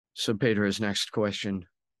So, Pedro's next question,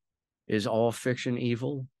 is all fiction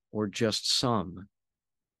evil or just some?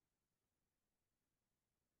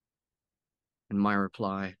 And my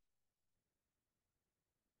reply,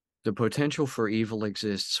 the potential for evil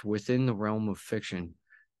exists within the realm of fiction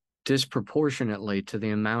disproportionately to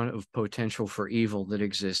the amount of potential for evil that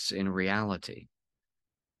exists in reality.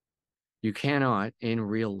 You cannot, in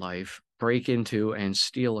real life, break into and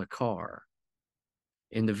steal a car.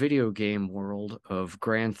 In the video game world of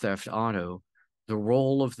Grand Theft Auto, the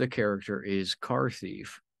role of the character is car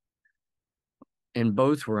thief. In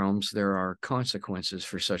both realms, there are consequences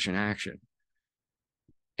for such an action.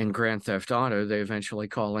 In Grand Theft Auto, they eventually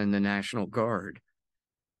call in the National Guard.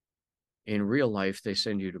 In real life, they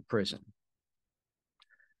send you to prison.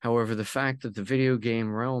 However, the fact that the video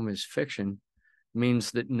game realm is fiction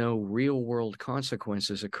means that no real-world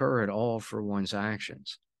consequences occur at all for one's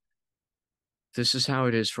actions. This is how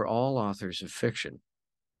it is for all authors of fiction.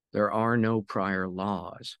 There are no prior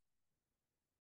laws.